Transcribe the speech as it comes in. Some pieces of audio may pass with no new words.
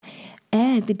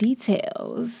add the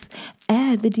details.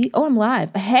 Oh, I'm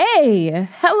live. Hey,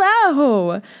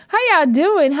 hello. How y'all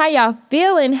doing? How y'all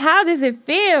feeling? How does it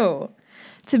feel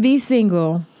to be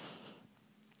single?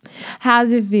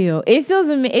 How's it feel? It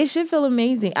should feel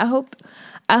amazing. I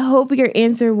hope your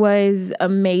answer was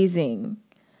amazing.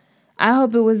 I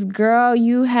hope it was, girl,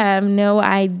 you have no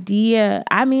idea.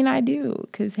 I mean, I do,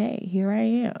 because, hey, here I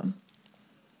am.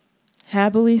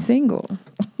 Happily single.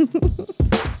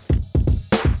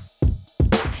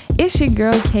 It's your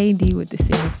girl KD with the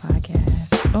Singles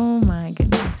Podcast. Oh my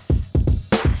goodness.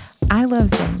 I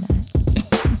love saying that.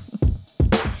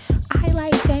 I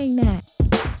like saying that.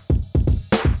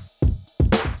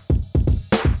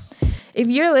 If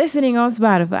you're listening on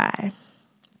Spotify,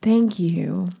 thank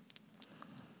you.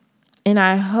 And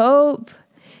I hope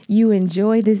you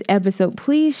enjoy this episode.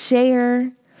 Please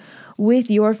share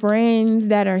with your friends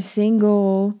that are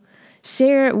single.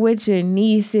 Share it with your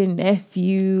niece and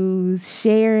nephews.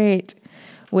 Share it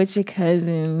with your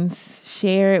cousins.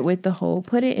 Share it with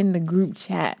put it in the group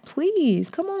chat. Please,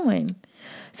 come on.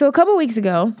 So a couple weeks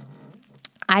ago,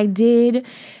 I did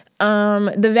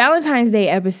the Valentine's Day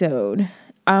episode,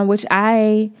 which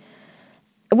I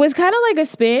was kind of like a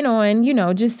spin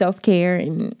on, just self-care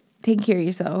and taking care of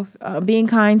yourself, being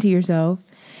kind to yourself.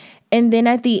 And then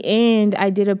at the end, I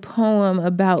did a poem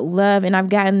about love, and I've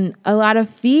gotten a lot of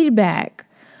feedback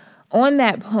on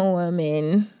that poem,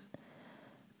 and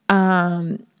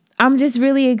I'm just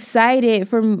really excited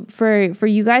for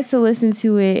you guys to listen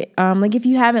to it. If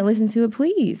you haven't listened to it,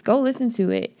 please go listen to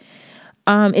it.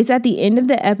 It's at the end of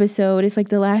the episode. It's like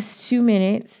the last 2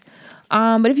 minutes.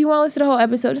 But if you want to listen to the whole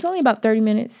episode, it's only about 30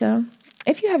 minutes. So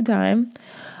if you have time,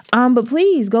 but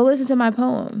please go listen to my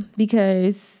poem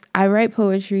because I write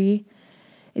poetry.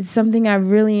 It's something I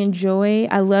really enjoy.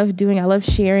 I love doing. I love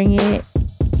sharing it.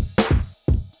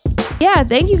 Yeah,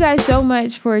 thank you guys so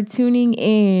much for tuning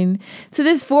in to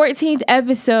this 14th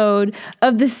episode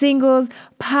of the Singles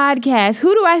Podcast.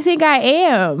 Who do I think I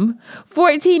am?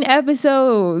 14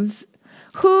 episodes.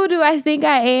 Who do I think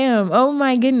I am? Oh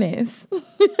my goodness.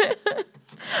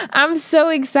 I'm so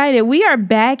excited. We are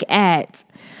back at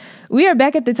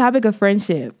the topic of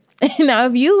friendship. Now,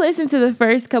 if you listen to the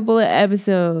first couple of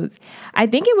episodes, I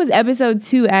think it was episode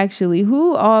 2, actually.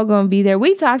 Who all gonna be there?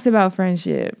 We talked about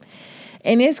friendship.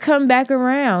 And it's come back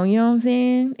around. You know what I'm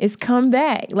saying? It's come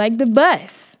back like the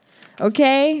bus.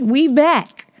 Okay? We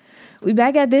back. We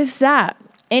back at this stop.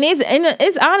 And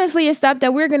it's honestly a stop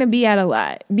that we're gonna be at a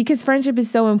lot because friendship is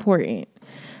so important.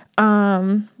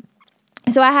 So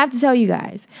I have to tell you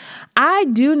guys, I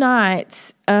do not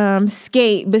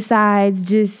skate besides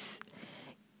just,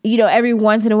 every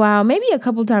once in a while, maybe a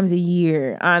couple times a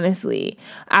year, honestly.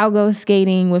 I'll go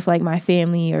skating with like my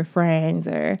family or friends,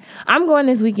 or I'm going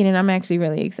this weekend and I'm actually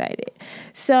really excited.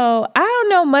 So I don't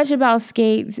know much about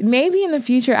skates. Maybe in the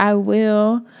future I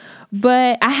will.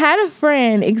 But I had a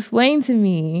friend explain to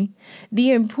me the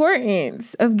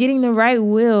importance of getting the right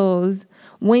wheels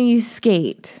when you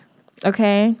skate.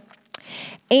 Okay?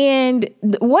 And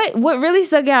what really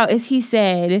stuck out is he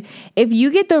said, if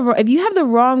you have the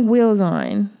wrong wheels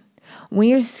on when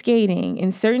you're skating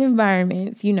in certain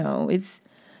environments, it's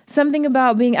something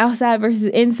about being outside versus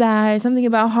inside, something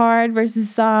about hard versus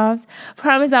soft.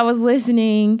 Promise I was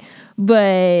listening,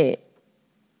 but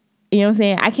you know what I'm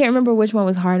saying? I can't remember which one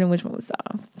was hard and which one was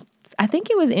soft. I think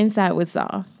it was inside was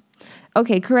soft.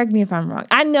 Okay, correct me if I'm wrong.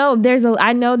 I know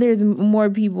there's more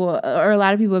people or a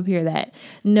lot of people up here that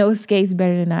know skates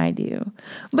better than I do.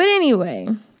 But anyway,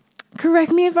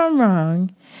 correct me if I'm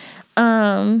wrong.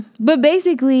 But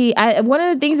basically, one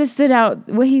of the things that stood out,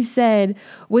 what he said,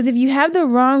 was if you have the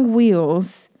wrong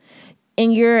wheels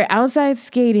and you're outside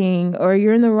skating or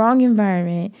you're in the wrong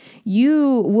environment,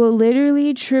 you will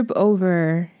literally trip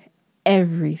over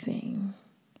everything.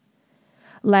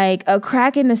 Like a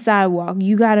crack in the sidewalk,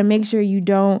 you got to make sure you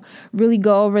don't really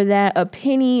go over that. A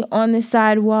penny on the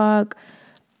sidewalk,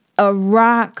 a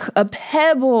rock, a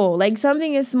pebble, like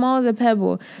something as small as a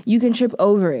pebble, you can trip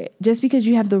over it just because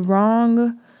you have the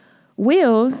wrong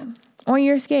wheels on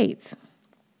your skates.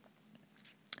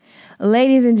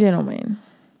 Ladies and gentlemen,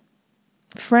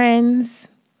 friends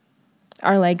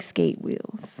are like skate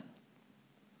wheels.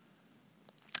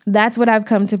 That's what I've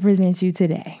come to present you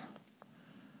today.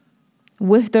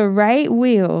 With the right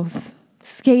wheels,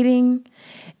 skating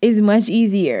is much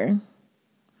easier.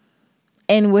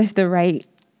 And with the right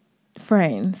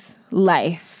friends,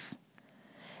 life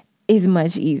is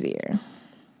much easier.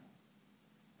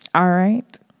 All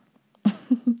right?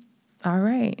 All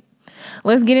right.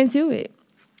 Let's get into it.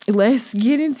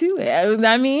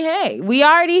 I mean, hey, we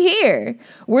already here.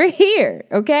 We're here,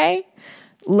 okay?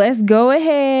 let's go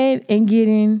ahead and get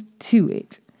into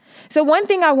it. So one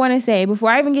thing I want to say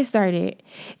before I even get started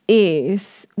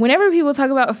is whenever people talk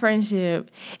about a friendship,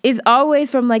 it's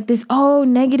always from like this,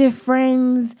 negative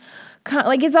friends.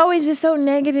 Like it's always just so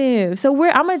negative. So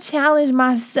I'm going to challenge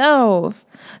myself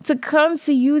to come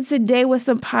to you today with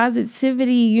some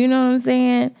positivity. You know what I'm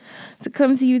saying? To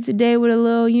come to you today with a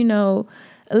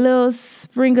little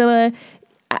sprinkler.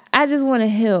 I just want to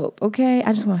help, okay?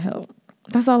 I just want to help.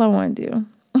 That's all I want to do.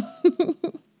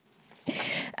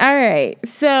 All right.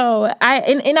 So I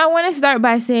want to start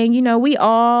by saying, we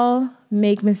all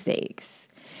make mistakes.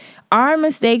 Our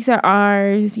mistakes are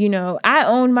ours. I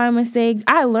own my mistakes.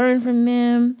 I learn from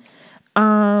them.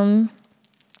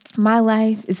 My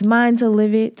life is mine to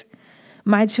live it.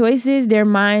 My choices, they're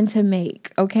mine to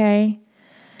make. Okay.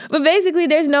 But basically,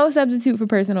 there's no substitute for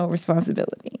personal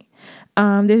responsibility.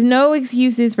 There's no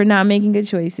excuses for not making good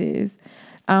choices.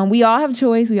 We all have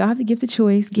choice. We all have the gift of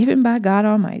choice given by God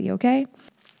Almighty. Okay.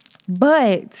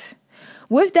 But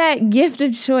with that gift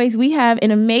of choice, we have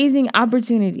an amazing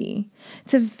opportunity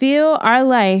to fill our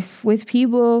life with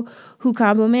people who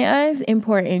compliment us and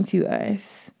pour into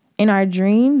us in our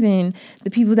dreams and the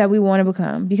people that we want to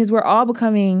become, because we're all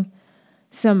becoming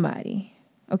somebody.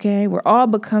 Okay. We're all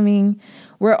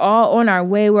on our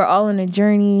way. We're all on a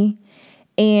journey.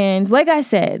 And like I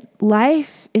said,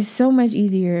 life is so much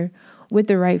easier with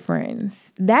the right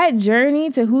friends. That journey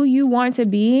to who you want to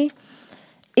be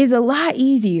is a lot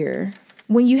easier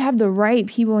when you have the right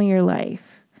people in your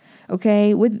life.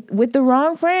 Okay? With the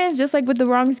wrong friends, just like with the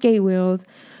wrong skate wheels,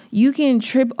 you can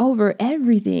trip over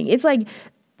everything. It's like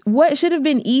what should have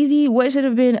been easy, what should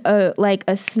have been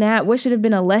a snap, what should have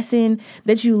been a lesson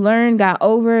that you learned, got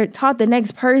over, taught the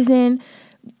next person,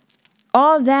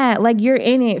 all that, like you're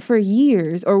in it for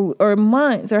years or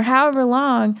months or however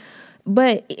long,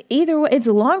 but either way, it's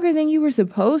longer than you were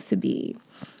supposed to be.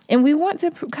 And we want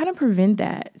to kind of prevent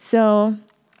that. So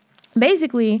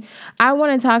basically, I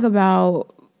want to talk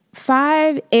about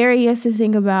 5 areas to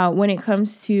think about when it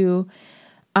comes to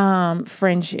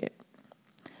friendship.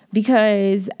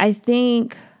 Because I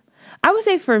would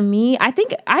say for me, I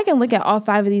think I can look at all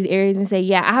 5 of these areas and say,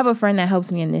 yeah, I have a friend that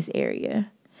helps me in this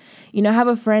area. I have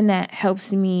a friend that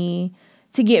helps me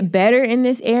to get better in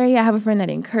this area. I have a friend that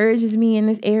encourages me in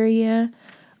this area,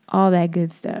 all that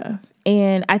good stuff.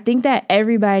 And I think that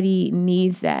everybody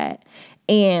needs that.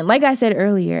 And like I said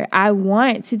earlier, I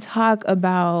want to talk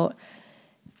about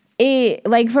it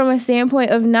like from a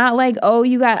standpoint of not like,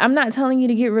 I'm not telling you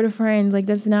to get rid of friends. Like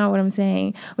that's not what I'm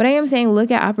saying. But I am saying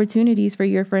look at opportunities for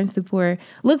your friends to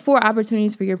look for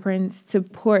opportunities for your friends to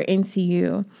pour into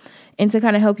you and to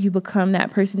kind of help you become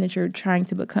that person that you're trying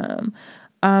to become.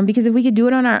 Because if we could do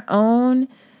it on our own,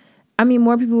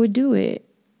 more people would do it.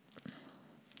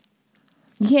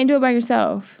 You can't do it by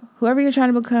yourself. Whoever you're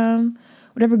trying to become,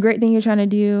 whatever great thing you're trying to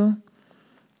do.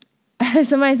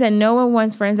 Somebody said no one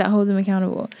wants friends that hold them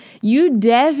accountable. You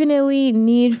definitely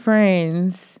need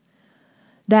friends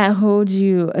that hold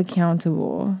you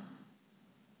accountable.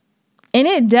 And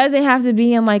it doesn't have to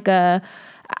be in like a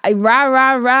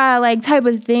rah like type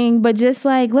of thing, but just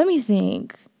like, let me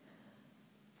think.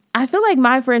 I feel like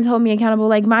my friends hold me accountable.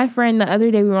 Like my friend the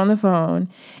other day, we were on the phone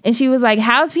and she was like,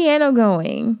 how's piano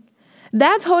going?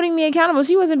 That's holding me accountable.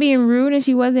 She wasn't being rude and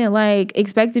she wasn't like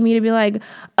expecting me to be like,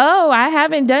 I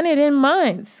haven't done it in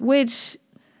months, which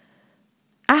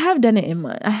I have done it in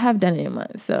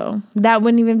months. So that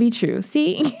wouldn't even be true.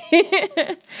 See?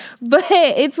 But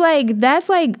it's like, that's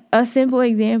like a simple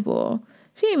example.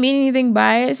 She didn't mean anything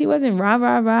by it. She wasn't rah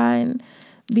and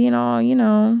being all,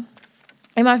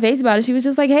 in my face about it. She was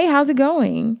just like, hey, how's it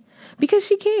going? Because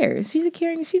she cares. She's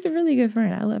a really good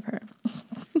friend. I love her.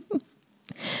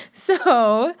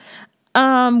 So,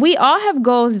 we all have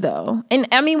goals though. And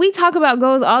we talk about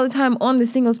goals all the time on the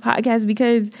Singles Podcast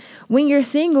because when you're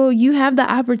single, you have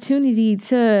the opportunity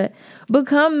to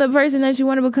become the person that you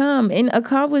want to become and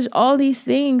accomplish all these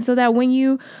things so that when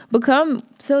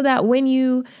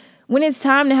it's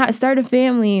time to start a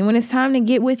family, when it's time to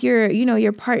get with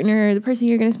your partner, the person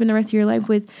you're going to spend the rest of your life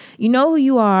with, you know who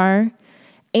you are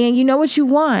and you know what you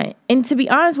want. And to be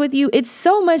honest with you, it's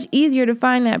so much easier to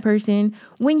find that person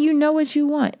when you know what you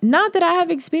want. Not that I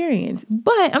have experience,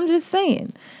 but I'm just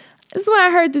saying. This is what I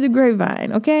heard through the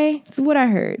grapevine, okay? It's what I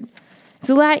heard. It's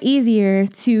a lot easier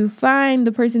to find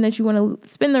the person that you want to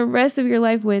spend the rest of your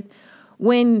life with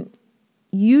when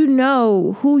you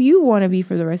know who you want to be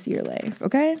for the rest of your life,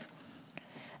 okay?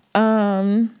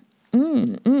 So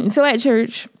at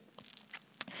church,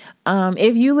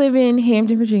 if you live in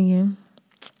Hampton, Virginia,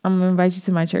 I'm going to invite you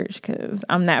to my church because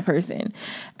I'm that person.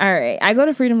 All right. I go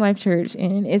to Freedom Life Church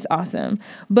and it's awesome.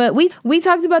 But we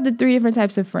talked about the 3 different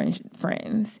types of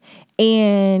friends.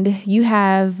 And you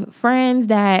have friends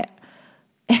that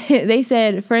they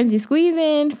said friends you squeeze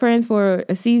in, friends for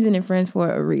a season, and friends for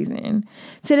a reason.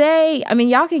 Today, I mean,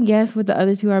 y'all can guess what the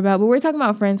other 2 are about, but we're talking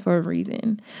about friends for a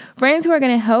reason. Friends who are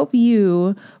going to help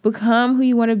you become who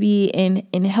you want to be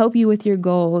and help you with your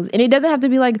goals. And it doesn't have to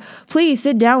be like, please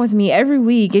sit down with me every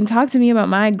week and talk to me about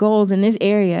my goals in this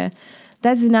area.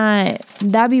 That'd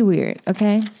be weird,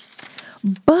 okay?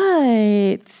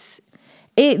 But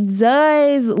it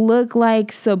does look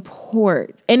like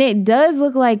support, and it does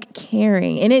look like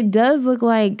caring, and it does look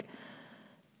like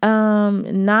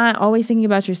not always thinking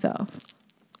about yourself,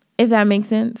 if that makes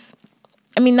sense.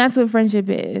 I mean, that's what friendship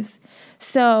is.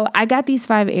 So I got these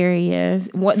 5 areas.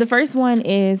 The first one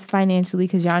is financially,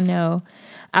 because y'all know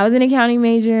I was an accounting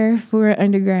major for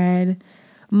undergrad.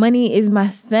 Money is my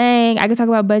thing. I could talk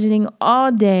about budgeting all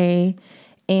day,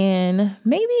 and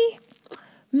maybe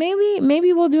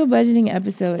we'll do a budgeting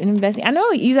episode and investing. I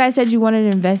know you guys said you wanted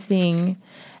an investing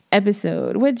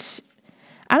episode, which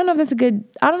I don't know if that's a good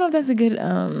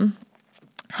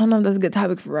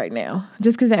topic for right now,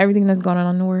 just because of everything that's going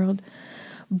on in the world.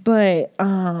 But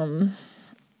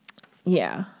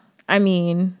yeah, I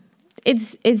mean,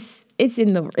 it's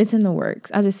in the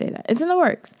works. I'll just say that it's in the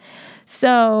works.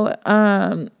 So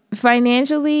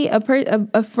financially,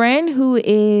 a friend who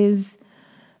is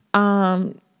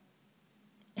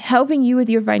helping you with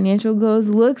your financial goals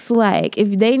looks like,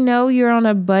 if they know you're on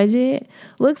a budget,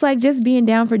 looks like just being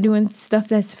down for doing stuff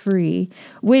that's free.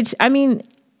 Which, I mean,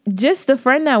 just the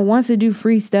friend that wants to do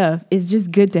free stuff is just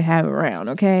good to have around,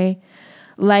 okay?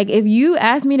 Like, if you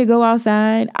ask me to go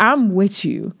outside, I'm with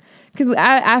you. Because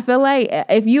I feel like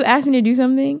if you ask me to do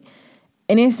something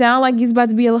and it sounds like it's about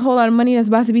to be a whole lot of money that's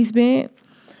about to be spent,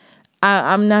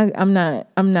 I'm not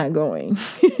going.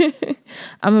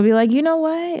 I'm gonna be like, you know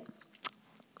what?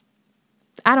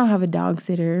 I don't have a dog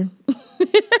sitter.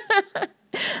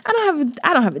 I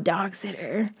don't have a dog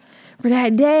sitter for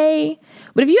that day.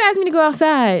 But if you ask me to go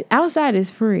outside is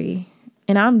free,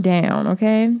 and I'm down,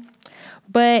 okay?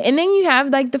 And then you have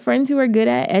like the friends who are good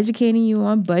at educating you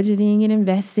on budgeting and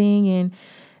investing. And,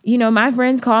 you know, my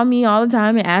friends call me all the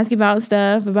time and ask about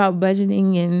stuff about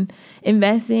budgeting and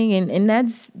investing. And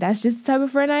that's just the type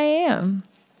of friend I am.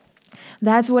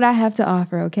 That's what I have to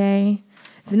offer, okay?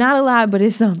 It's not a lot, but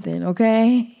it's something,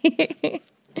 okay?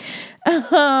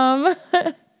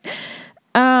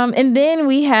 And then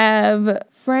we have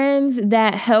friends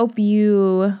that help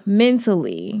you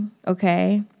mentally,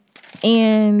 okay?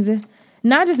 And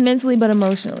not just mentally, but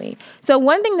emotionally. So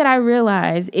one thing that I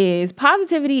realize is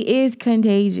positivity is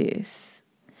contagious.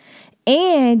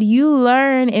 And you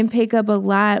learn and pick up a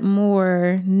lot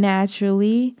more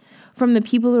naturally from the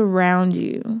people around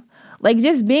you. Like,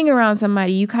 just being around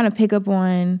somebody, you kind of pick up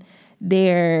on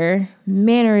their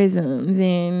mannerisms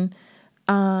and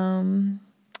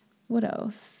what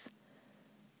else?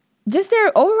 Just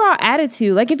their overall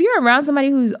attitude. Like, if you're around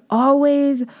somebody who's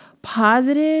always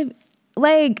positive,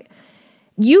 like,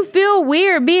 you feel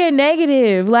weird being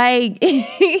negative. Like,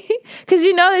 because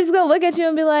you know they're just going to look at you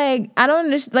and be like, I don't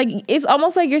understand. Like, it's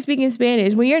almost like you're speaking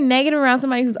Spanish. When you're negative around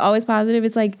somebody who's always positive,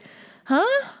 it's like, huh?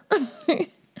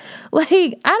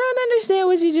 Like, I don't understand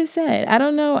what you just said. I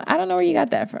don't know where you got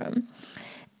that from.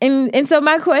 And so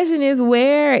my question is,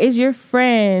 where is your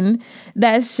friend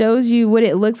that shows you what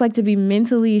it looks like to be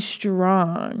mentally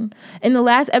strong? In the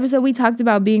last episode, we talked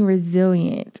about being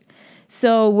resilient.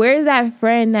 So where's that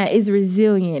friend that is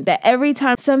resilient, that every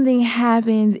time something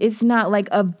happens, it's not like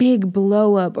a big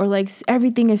blow up or like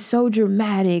everything is so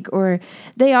dramatic or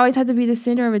they always have to be the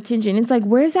center of attention? It's like,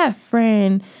 where's that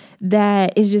friend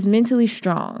that is just mentally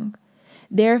strong?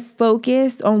 They're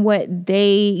focused on what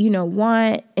they,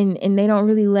 want, and they don't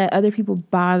really let other people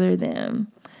bother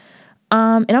them.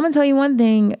 And I'm going to tell you one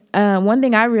thing. One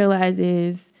thing I realize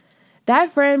is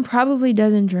that friend probably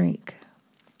doesn't drink.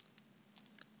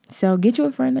 So get you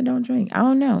a friend that don't drink. I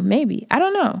don't know. Maybe. I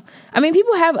don't know. I mean,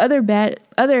 people have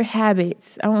other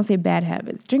habits. I won't say bad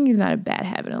habits. Drinking is not a bad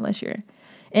habit unless you're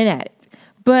an addict.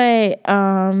 But,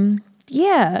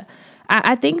 yeah.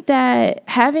 I think that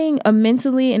having a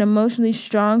mentally and emotionally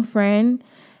strong friend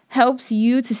helps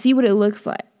you to see what it looks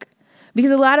like.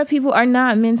 Because a lot of people are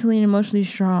not mentally and emotionally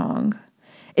strong,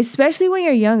 especially when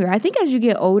you're younger. I think as you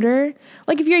get older,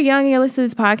 like if you're young and you're listening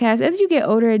to this podcast, as you get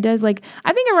older, it does, like,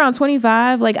 I think around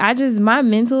 25, like my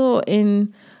mental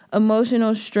and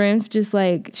emotional strength just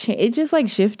like, it just like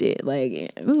shifted.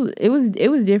 Like it was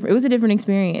different. It was a different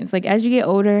experience. Like as you get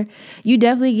older, you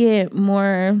definitely get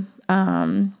more,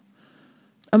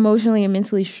 emotionally and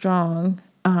mentally strong.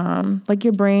 Like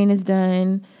your brain is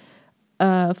done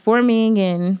forming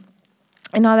and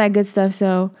all that good stuff.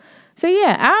 So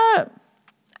yeah,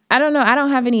 I don't know. I don't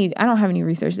have any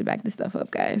research to back this stuff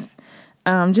up, guys.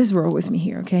 Just roll with me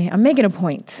here, okay? I'm making a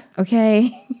point,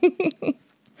 okay?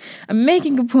 I'm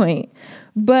making a point.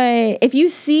 But if you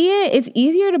see it, it's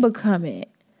easier to become it.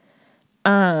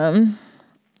 And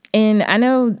I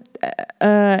know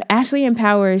Ashley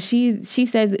Empowers, she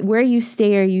says, where you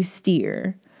stare, you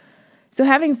steer. So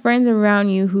having friends around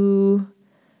you who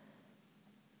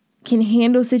can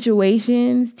handle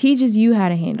situations teaches you how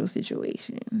to handle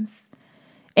situations.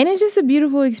 And it's just a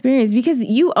beautiful experience because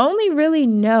you only really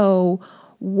know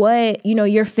what,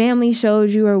 your family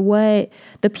showed you or what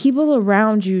the people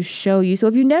around you show you. So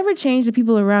if you never change the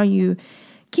people around you,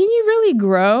 can you really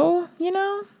grow,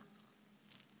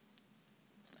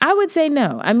 I would say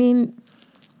no. I mean,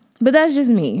 but that's just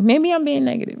me. Maybe I'm being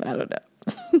negative. I don't know.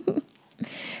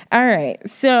 All right.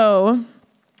 So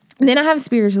then I have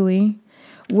spiritually,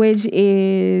 which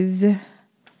is,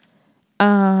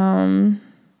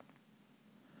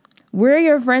 where are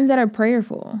your friends that are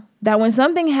prayerful? That when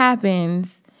something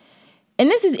happens, and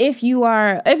this is if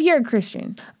you're a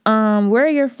Christian, where are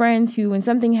your friends who, when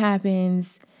something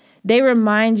happens, they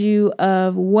remind you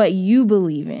of what you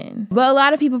believe in? But a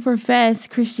lot of people profess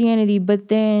Christianity, but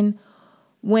then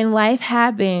when life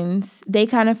happens, they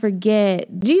kind of forget.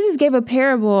 Jesus gave a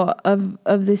parable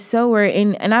of the sower,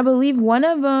 and I believe one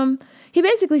of them, he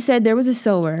basically said there was a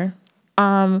sower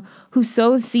who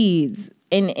sowed seeds,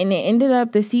 and it ended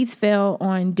up the seeds fell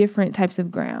on different types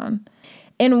of ground.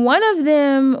 And one of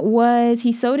them was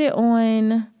he sowed it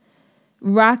on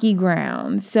rocky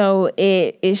ground. So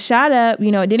it shot up,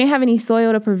 it didn't have any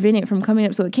soil to prevent it from coming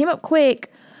up. So it came up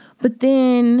quick, but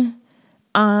then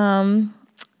then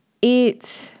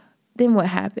what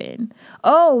happened?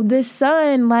 Oh, the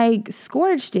sun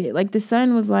scorched it. The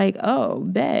sun was like, oh,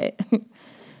 bet.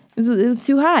 It was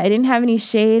too hot. It didn't have any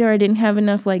shade or it didn't have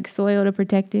enough soil to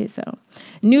protect it. So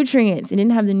nutrients, it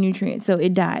didn't have the nutrients. So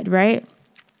it died, right?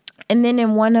 And then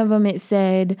in one of them, it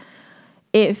said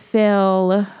it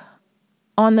fell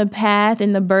on the path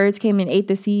and the birds came and ate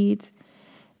the seeds.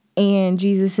 And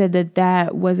Jesus said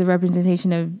that was a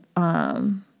representation of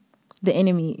the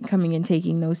enemy coming and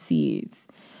taking those seeds.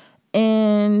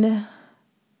 And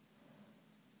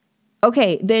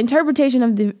okay, the interpretation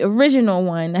of the original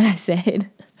one that I said,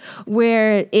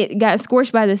 where it got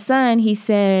scorched by the sun, he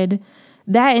said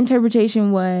that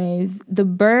interpretation was the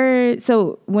bird.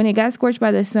 So when it got scorched by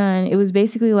the sun, it was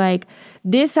basically like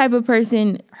this type of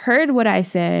person heard what I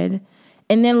said,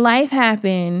 and then life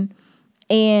happened,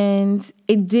 and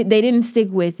they didn't stick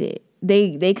with it.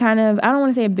 They kind of, I don't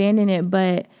want to say abandoned it,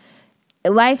 but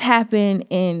life happened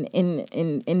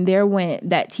and there went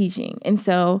that teaching. And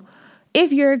so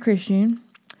if you're a Christian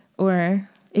or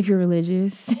if you're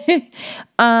religious,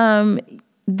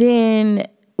 then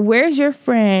where's your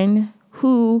friend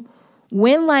who,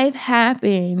 when life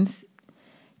happens,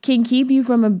 can keep you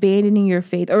from abandoning your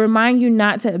faith or remind you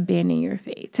not to abandon your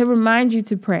faith, to remind you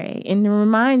to pray and to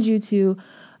remind you to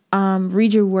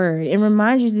read your word and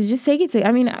remind you to just take it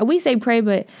to, we say pray,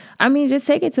 but just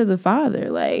take it to the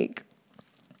Father.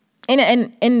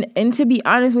 And to be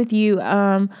honest with you,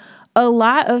 a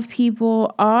lot of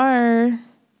people are,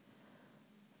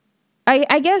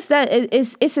 I guess that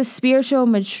it's a spiritual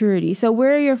maturity. So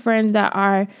where are your friends that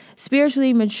are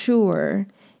spiritually mature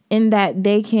in that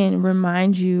they can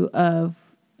remind you of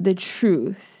the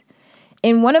truth?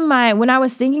 And when I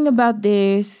was thinking about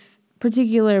this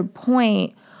particular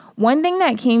point, one thing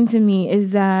that came to me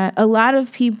is that a lot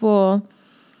of people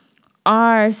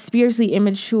are spiritually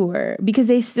immature because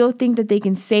they still think that they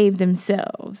can save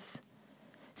themselves.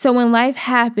 So when life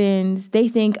happens, they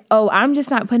think, oh, I'm just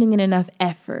not putting in enough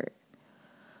effort.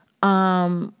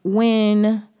 In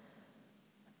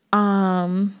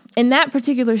that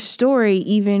particular story,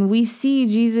 even we see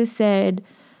Jesus said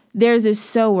there's a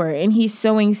sower and he's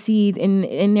sowing seeds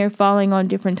and they're falling on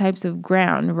different types of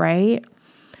ground, right?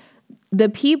 The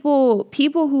people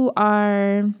who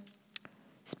are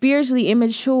spiritually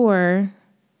immature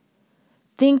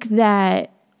think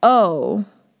that, oh,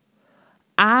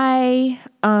 I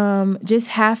just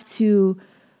have to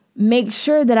make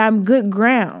sure that I'm good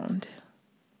ground.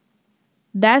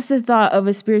 That's the thought of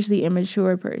a spiritually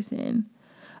immature person.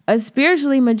 A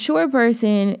spiritually mature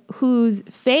person whose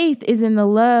faith is in the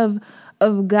love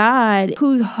of God,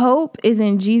 whose hope is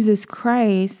in Jesus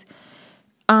Christ,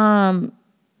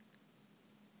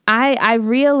 I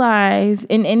realize,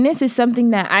 and this is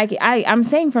something that I'm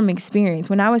saying from experience.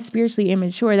 When I was spiritually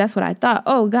immature, that's what I thought.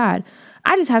 Oh, God,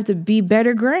 I just have to be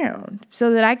better ground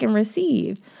so that I can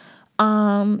receive.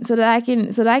 so that I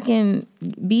can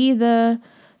be the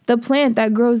plant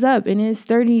that grows up and is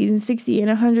 30 and 60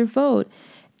 and 100-fold.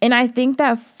 And I think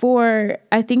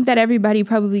that everybody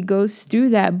probably goes through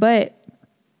that, but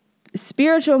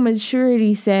spiritual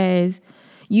maturity says,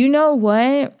 you know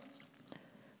what?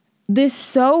 This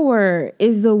sower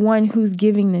is the one who's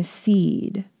giving the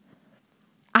seed.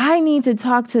 I need to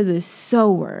talk to the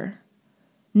sower,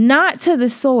 not to the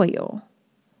soil.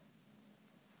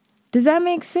 Does that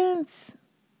make sense?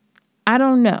 I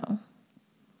don't know.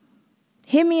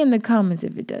 Hit me in the comments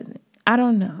if it doesn't. I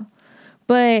don't know.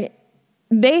 But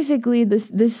basically,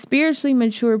 the spiritually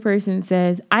mature person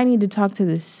says, I need to talk to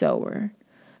the sower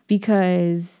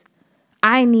because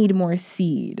I need more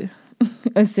seed,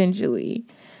 essentially.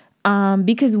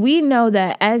 Because we know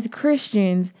that as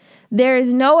Christians, there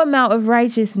is no amount of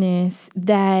righteousness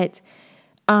that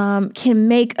can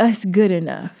make us good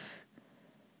enough.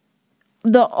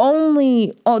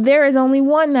 There is only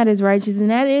one that is righteous,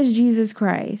 and that is Jesus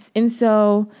Christ. And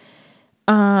so,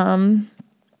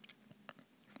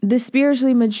 the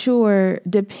spiritually mature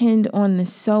depend on the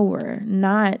sower,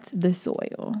 not the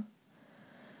soil.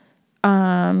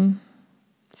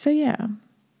 So yeah.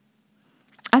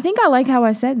 I think I like how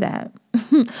I said that.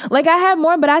 Like I had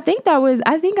more, but I think I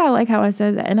like how I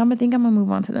said that. And I'm gonna move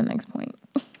on to the next point.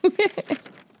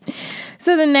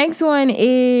 So the next one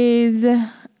is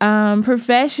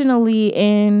professionally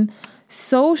and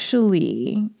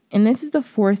socially. And this is the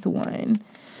fourth one.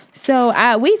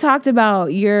 So we talked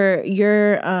about your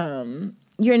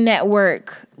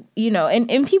network,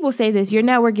 and people say this, your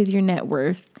network is your net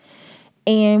worth.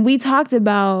 And we talked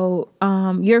about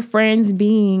your friends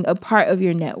being a part of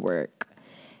your network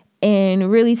and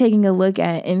really taking a look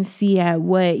at and see at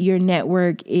what your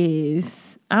network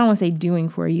is. I don't want to say doing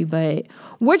for you, but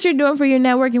what you're doing for your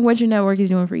network and what your network is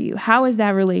doing for you. How is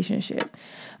that relationship?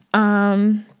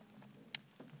 I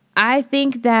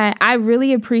think that I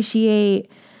really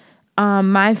appreciate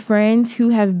my friends who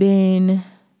have been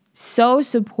so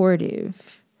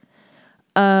supportive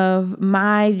of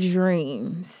my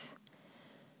dreams.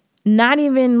 Not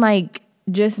even like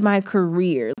just my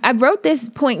career. I wrote this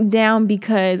point down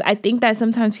because I think that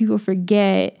sometimes people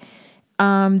forget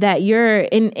that you're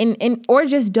in or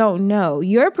just don't know.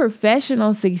 Your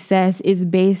professional success is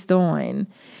based on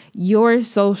your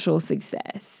social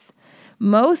success.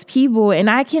 Most people, and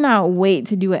I cannot wait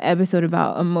to do an episode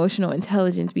about emotional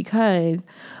intelligence, because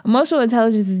emotional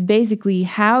intelligence is basically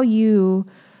how you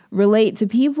relate to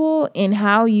people and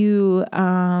how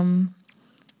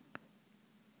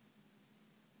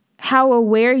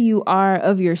aware you are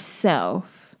of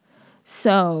yourself.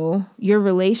 So your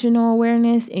relational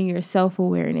awareness and your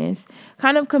self-awareness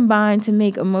kind of combine to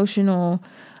make your emotional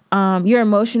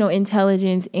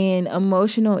intelligence. And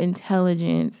emotional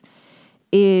intelligence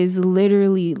is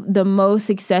literally the most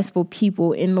successful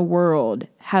people in the world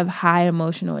have high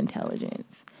emotional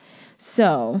intelligence.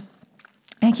 So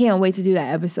I can't wait to do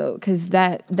that episode, because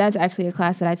that's actually a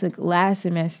class that I took last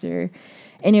semester,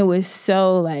 and it was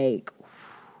so like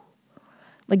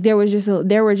there were just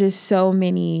so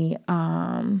many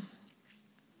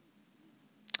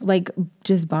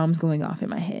just bombs going off in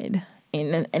my head,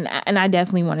 and I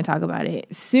definitely want to talk about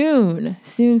it soon.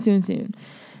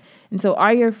 And so,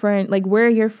 where are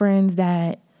your friends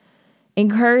that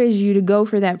encourage you to go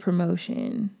for that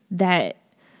promotion, that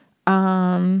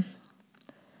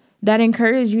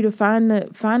encourage you to find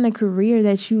the career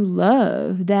that you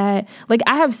love? That, like,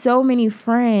 I have so many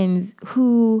friends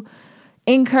who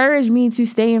encouraged me to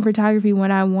stay in photography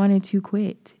when I wanted to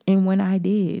quit, and when I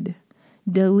did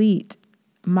delete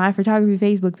my photography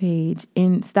Facebook page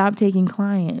and stop taking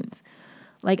clients.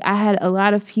 Like, I had a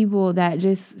lot of people that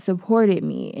just supported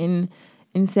me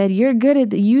and said, you're good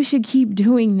at you should keep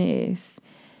doing this.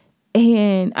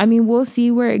 And I mean, we'll see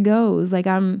where it goes. Like,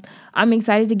 I'm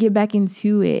excited to get back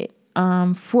into it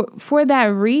for that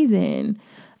reason.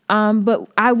 But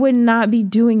I would not be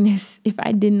doing this if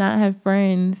I did not have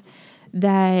friends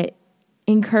that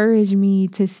encouraged me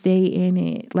to stay in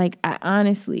it. Like, I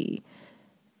honestly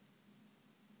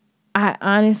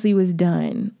was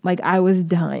done. Like, I was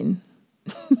done.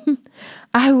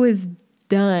 I was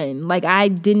done. Like, I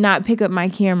did not pick up my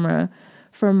camera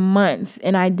for months,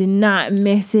 and I did not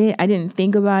miss it. I didn't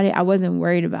think about it. I wasn't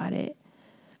worried about it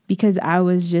because I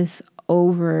was just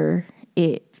over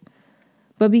it.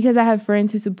 But because I have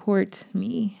friends who support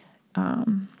me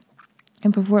and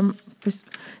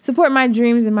support my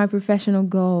dreams and my professional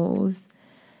goals,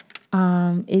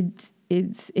 it's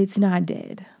not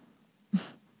dead.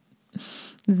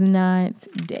 It's not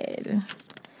dead.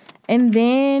 And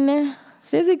then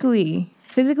physically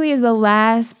is the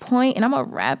last point, and I'm gonna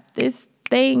wrap this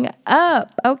thing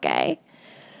up, okay?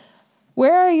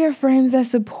 Where are your friends that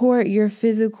support your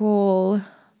physical,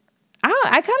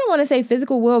 I kind of want to say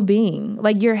physical well-being,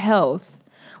 like your health?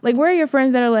 Like, where are your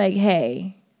friends that are like,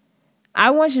 hey,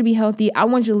 I want you to be healthy. I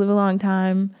want you to live a long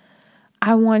time.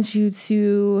 I want you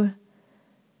to,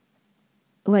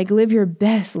 like, live your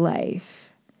best life.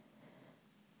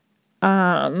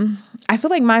 I feel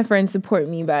like my friends support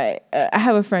me by, I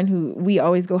have a friend who we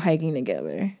always go hiking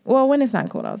together. Well, when it's not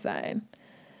cold outside.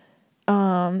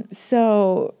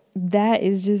 So that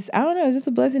is just, I don't know, it's just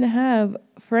a blessing to have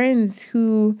friends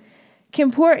who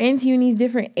can pour into you in these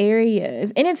different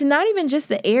areas. And it's not even just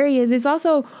the areas. It's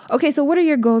also, okay, so what are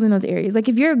your goals in those areas? Like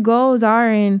if your goals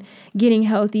are in getting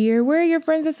healthier, where are your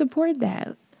friends that support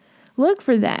that? Look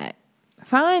for that.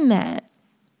 Find that.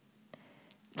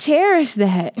 Cherish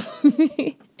that.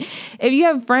 If you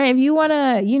have friends, if you want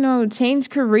to, change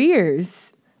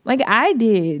careers like I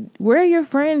did, where are your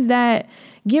friends that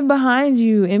get behind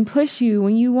you and push you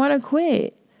when you want to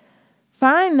quit?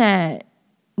 Find that.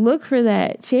 Look for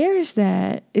that. Cherish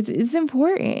that. It's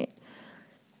important.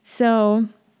 So,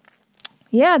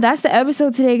 yeah, that's the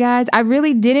episode today, guys. I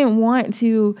really didn't want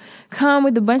to come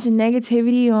with a bunch of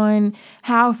negativity on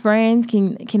how friends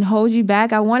can hold you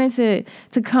back. I wanted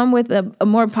to come with a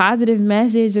more positive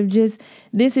message of just,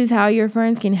 this is how your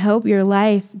friends can help your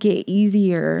life get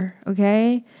easier,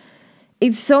 okay?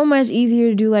 It's so much easier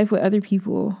to do life with other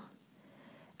people.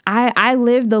 I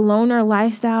lived the loner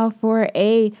lifestyle for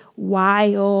a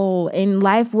while, and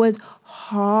life was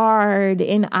hard,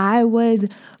 and I was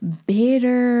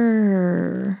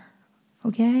bitter.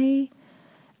 Okay?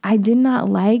 I did not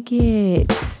like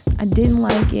it. I didn't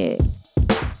like it.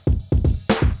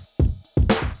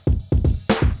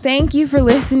 Thank you for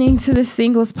listening to the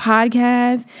Singles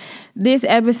Podcast. This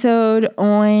episode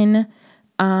on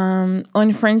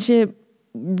friendship,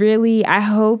 really, I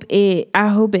hope it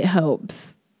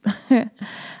helps.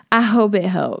 I hope it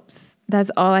helps.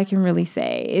 That's all I can really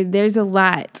say. There's a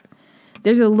lot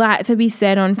to be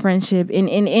said on friendship, and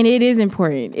it is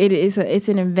important. It's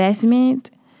an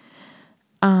investment.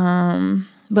 But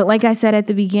like I said at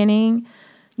the beginning,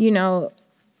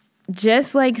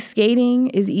 just like skating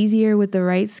is easier with the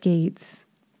right skates,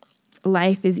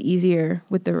 life is easier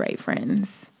with the right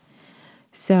friends.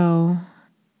 So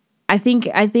I think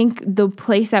the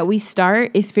place that we start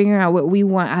is figuring out what we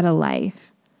want out of life.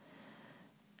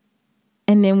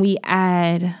 And then we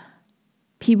add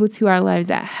people to our lives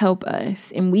that help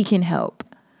us and we can help.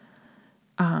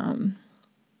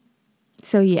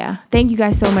 So yeah, thank you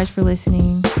guys so much for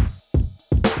listening.